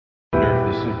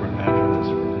supernatural is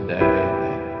for today,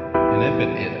 and if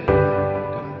it is,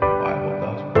 because the Bible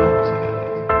does prophesy it,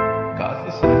 God's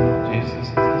the same, Jesus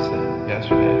is the same,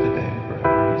 yesterday, today, and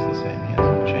forever. He's the same, he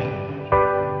hasn't changed.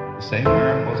 The same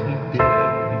miracles he did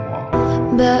when he walked.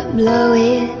 But blow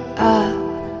it up,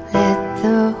 let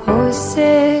the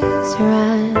horses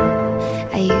run.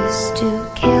 I used to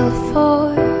kill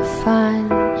for fun.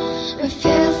 A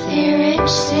filthy rich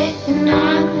sitting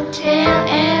on the tail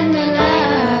end of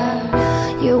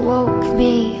love. You woke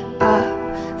me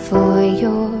up for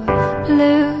your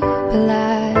blue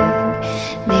blood,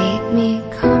 made me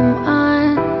come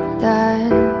undone.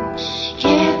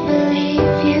 Can't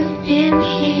believe you've been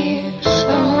here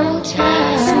the whole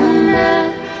time.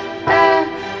 Tonight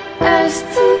I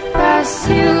still pass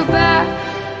you by.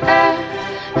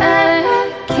 I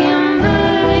can't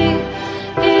believe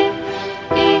it.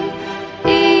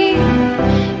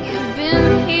 You've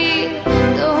been here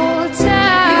the whole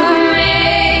time. You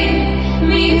made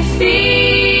me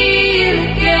feel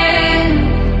again,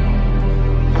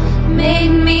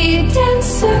 made me dance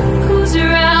circles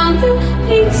around the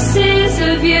pieces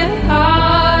of your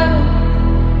heart.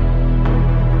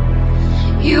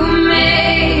 You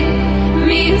made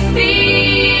me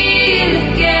feel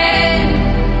again.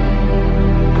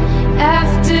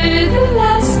 After the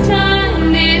last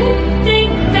time, didn't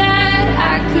think that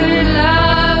I could love.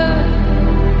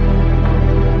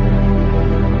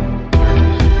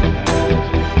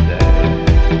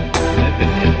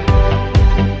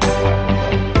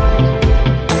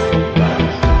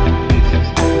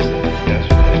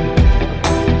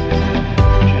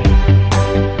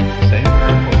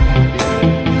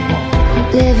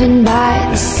 Living by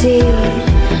the sea,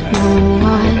 no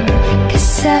one could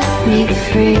set me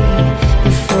free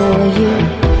before you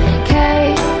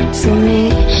came to me.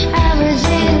 I was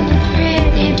in the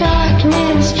pretty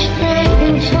darkness,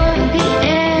 praying for the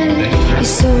end.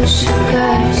 You're so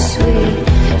sugar sweet,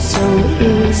 so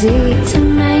easy to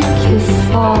make you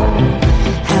fall.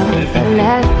 Hell for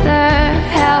leather,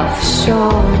 hell for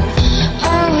sure.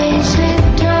 Always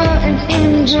adore an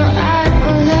angel, I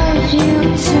will love you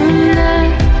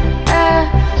Tonight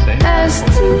I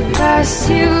still pass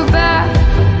you by.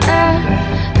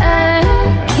 I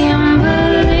can't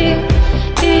believe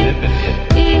it.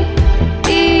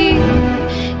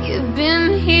 You've been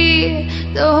here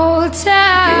the whole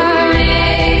time. You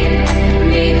made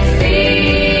me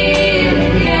feel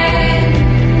again,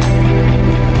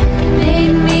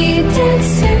 made me dance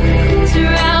circles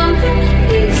around the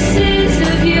pieces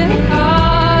of your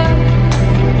heart.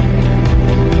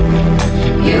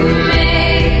 You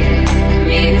made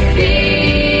me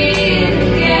feel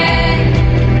again.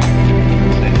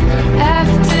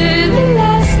 After the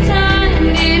last time,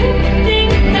 didn't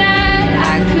think that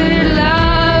I could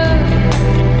love.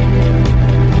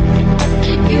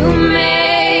 You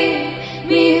made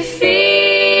me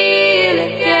feel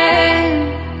again,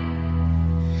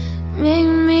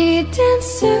 made me dance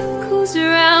circles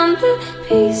around the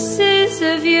pieces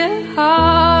of your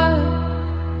heart.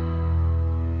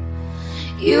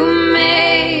 You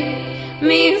made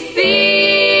me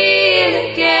feel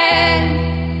again.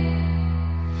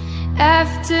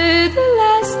 After the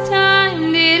last time,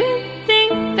 didn't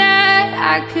think that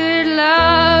I could